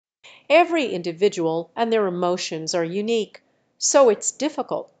Every individual and their emotions are unique, so it's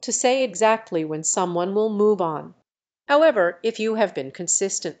difficult to say exactly when someone will move on. However, if you have been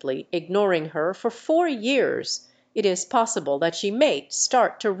consistently ignoring her for 4 years, it is possible that she may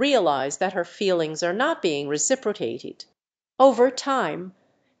start to realize that her feelings are not being reciprocated. Over time,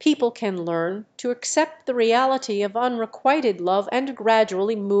 people can learn to accept the reality of unrequited love and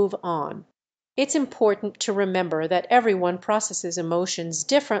gradually move on. It's important to remember that everyone processes emotions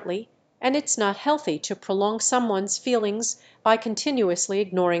differently, and it's not healthy to prolong someone's feelings by continuously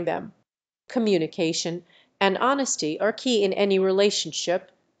ignoring them. Communication and honesty are key in any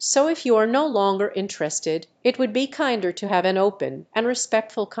relationship, so if you are no longer interested, it would be kinder to have an open and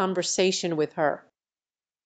respectful conversation with her.